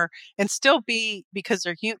more and still be, because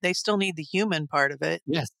they still need the human part of it.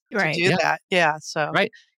 Yes. To do that. Yeah. So.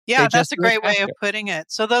 Right. Yeah, that's a great way of putting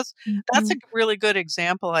it. So that's a really good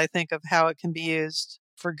example, I think, of how it can be used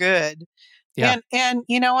for good. Yeah. And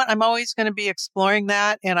you know what? I'm always going to be exploring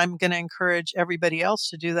that, and I'm going to encourage everybody else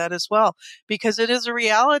to do that as well, because it is a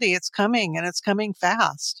reality. It's coming, and it's coming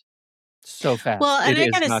fast. So fast. Well, and I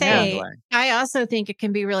got to say, I also think it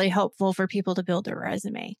can be really helpful for people to build a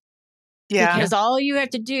resume. Yeah. Because all you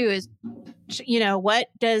have to do is, what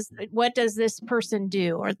does this person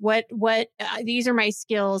do? Or what these are my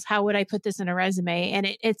skills. How would I put this in a resume?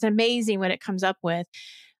 And it's amazing what it comes up with.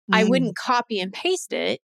 I wouldn't copy and paste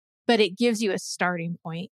it, but it gives you a starting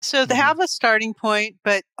point. So they have a starting point,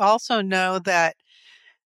 but also know that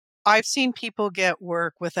I've seen people get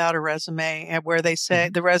work without a resume, and where they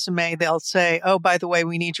say the resume, they'll say, oh, by the way,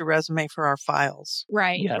 we need your resume for our files.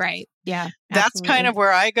 Right. Yes. Right. Yeah. That's absolutely kind of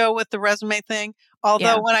where I go with the resume thing.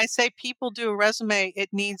 Although when I say people do a resume,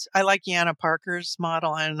 I like Yana Parker's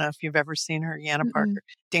model. I don't know if you've ever seen her, Yana Parker.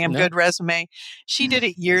 Damn good resume. She did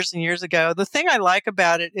it years and years ago. The thing I like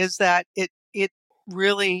about it is that it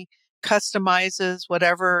really customizes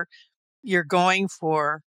whatever you're going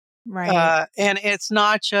for. Right. And it's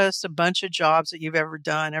not just a bunch of jobs that you've ever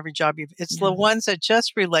done, it's the ones that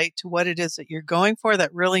just relate to what it is that you're going for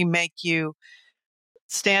that really make you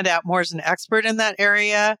stand out more as an expert in that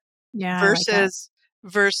area. Yeah. Versus,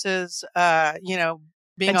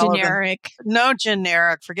 being all generic. No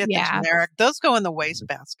generic. Forget the generic. Those go in the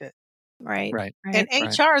wastebasket. Right. Right. And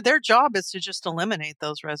HR, their job is to just eliminate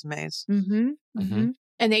those resumes.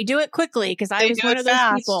 And they do it quickly, because I was one of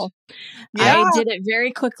those people. Yeah. I did it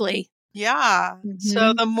very quickly. Yeah.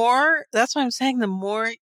 So that's what I'm saying, the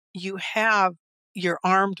more you have, you're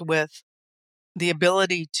armed with the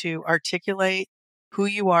ability to articulate who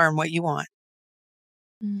you are and what you want,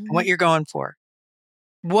 and what you're going for.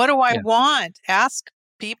 What do I want? Ask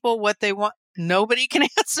people what they want. Nobody can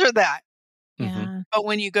answer that. Yeah. But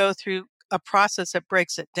when you go through a process that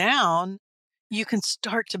breaks it down, you can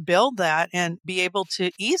start to build that and be able to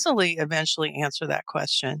easily eventually answer that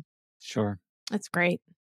question. Sure. That's great.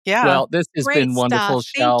 Yeah. Well, this has great been wonderful,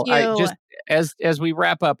 stuff. Shell. As we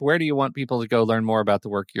wrap up, where do you want people to go learn more about the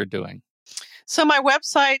work you're doing? So my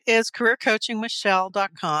website is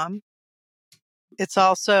careercoachingwithshell.com. It's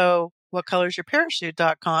also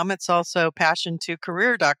whatcolorsyourparachute.com. It's also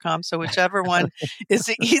passion2career.com. So whichever one is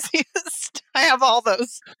the easiest. I have all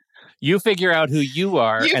those. You figure out who you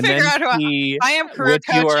are, and then see I am career which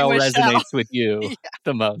coaching URL with resonates Shell. with you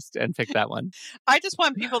the most, and pick that one. I just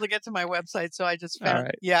want people to get to my website, so I just found all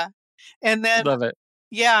right. And then love it.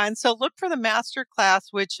 Yeah. And so look for the master class,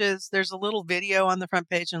 which is there's a little video on the front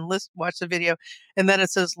page and watch the video. And then it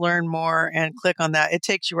says learn more and click on that. It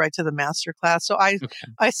takes you right to the master class. So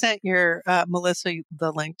I sent your Melissa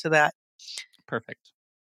the link to that. Perfect.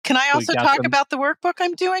 Can I also talk about the workbook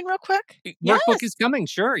I'm doing real quick? Workbook is coming.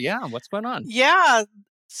 Sure. Yeah. What's going on? Yeah.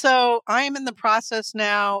 So I am in the process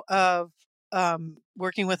now of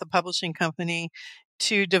working with a publishing company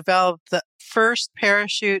to develop the first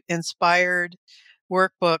parachute-inspired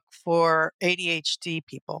workbook for ADHD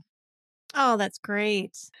people. Oh, that's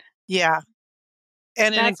great. Yeah.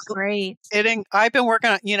 And that's great. I've been working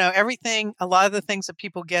on, everything, a lot of the things that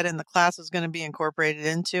people get in the class is going to be incorporated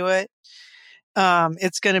into it.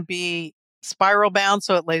 It's going to be spiral bound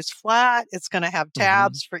so it lays flat. It's going to have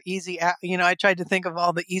tabs for easy, I tried to think of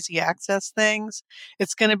all the easy access things.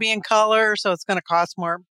 It's going to be in color, so it's going to cost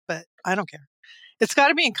more, but I don't care. It's got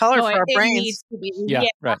to be in color for our brains. Needs to be. Yeah,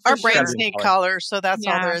 right. Our brains need color, so that's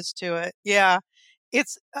all there is to it. Yeah.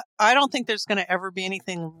 I don't think there's going to ever be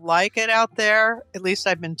anything like it out there. At least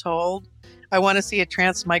I've been told. I want to see it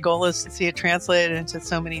my goal is to see it translated into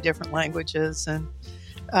so many different languages and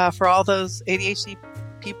for all those ADHD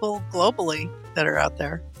people globally that are out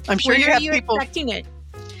there. I'm sure you have people expecting it.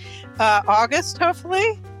 August,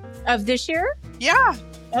 hopefully. Of this year? Yeah.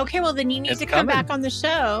 Okay, well then you need to come back on the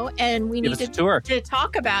show and we need to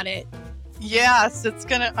talk about it. Yes, it's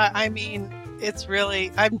gonna. It's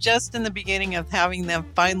really. I'm just in the beginning of having them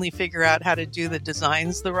finally figure out how to do the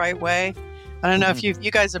designs the right way. I don't know if you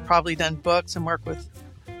guys have probably done books and work with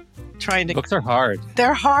trying to. Books are hard.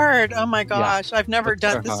 They're hard. Oh my gosh, I've never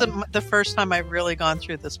done this. Is the first time I've really gone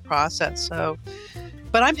through this process. So,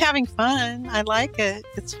 but I'm having fun. I like it.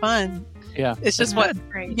 It's fun. Yeah, it's just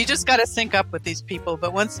you just got to sync up with these people.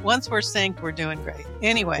 But once we're synced, we're doing great.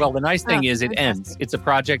 Anyway, well, the nice thing is it ends. It's a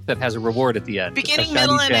project that has a reward at the end. Beginning,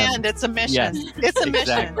 middle, and end. It's a mission. Yes, it's a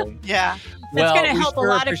exactly. mission. Yeah, it's going to help a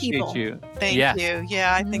lot of people. Thank you.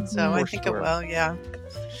 Yeah, I think so. I think it will. Yeah.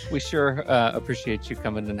 We sure appreciate you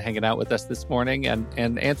coming and hanging out with us this morning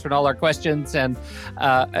and answering all our questions and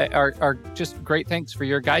are just great thanks for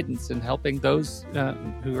your guidance and helping those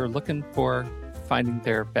who are looking for finding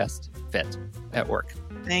their best fit at work.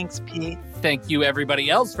 Thanks, Pete. Thank you, everybody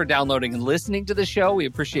else, for downloading and listening to the show. We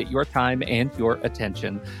appreciate your time and your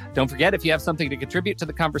attention. Don't forget, if you have something to contribute to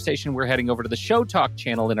the conversation, we're heading over to the Show Talk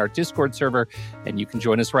channel in our Discord server, and you can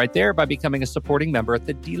join us right there by becoming a supporting member at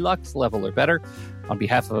the deluxe level or better. On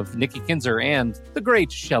behalf of Nikki Kinzer and the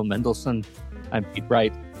great Shel Mendelson, I'm Pete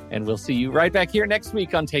Wright, and we'll see you right back here next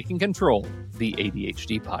week on Taking Control, the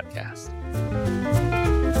ADHD podcast.